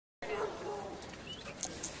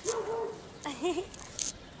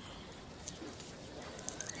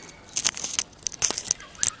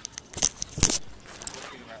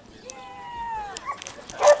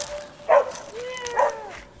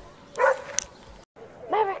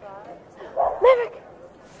Maverick! Maverick!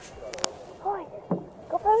 Boy,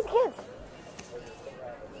 go play with the kids.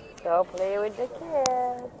 Go play with the kids.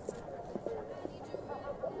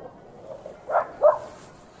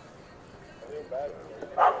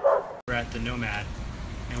 We're at the Nomad,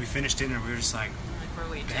 and we finished dinner. We were just like,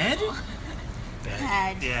 bed?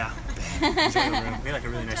 Bed. Yeah, bed. Enjoy the room. We had like a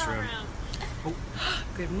really nice room. Oh.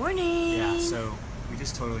 Good morning. Yeah, so we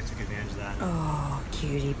just totally took advantage of that. Oh,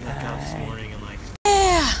 cutie pie. We got out this morning and like.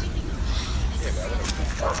 Yeah.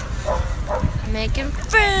 Making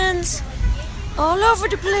friends all over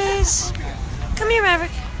the place. Come here,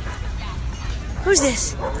 Maverick. Who's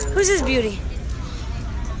this? Who's this beauty?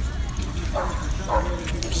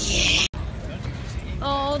 Yeah.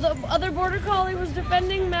 Oh, the other border collie was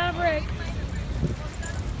defending Maverick.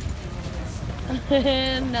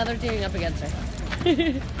 And now they're teaming up against her.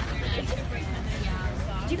 Did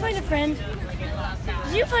you find a friend?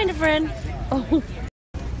 Did you find a friend? Oh.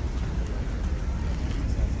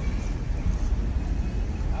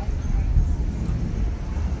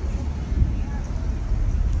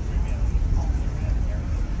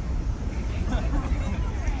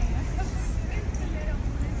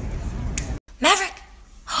 Maverick!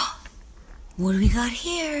 What do we got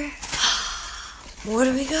here? What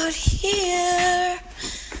do we got here?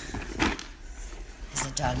 Is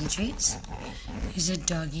it doggy treats? Is it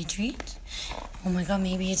doggy treats? Oh my god,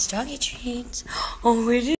 maybe it's doggy treats. Oh,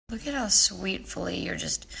 it is. Look at how sweetfully you're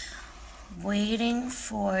just waiting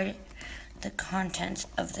for the contents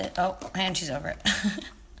of the... Oh, and she's over it.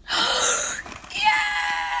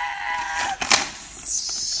 Yes!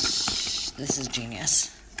 This is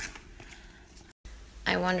genius.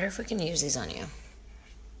 I wonder if we can use these on you.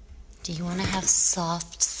 Do you want to have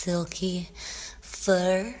soft, silky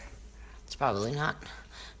fur? It's probably not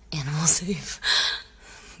animal safe.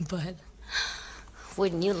 But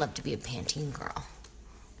wouldn't you love to be a Pantene girl?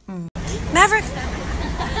 Maverick!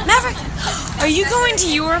 Maverick! Are you going to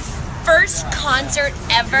your first concert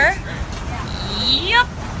ever? Yep.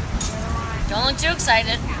 Don't look too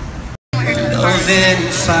excited. Loving,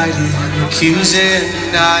 fighting, accusing,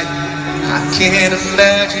 denying. I can't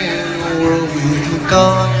imagine a world with you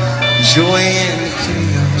gone. Joy in the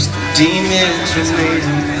chaos, the demons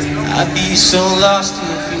remaining. I'd be so lost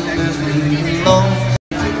if you left me alone.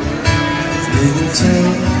 Didn't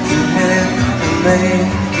take your hand and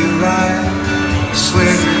make you right. I swear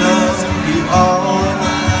to love you all my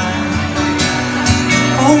life.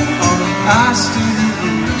 Oh, I still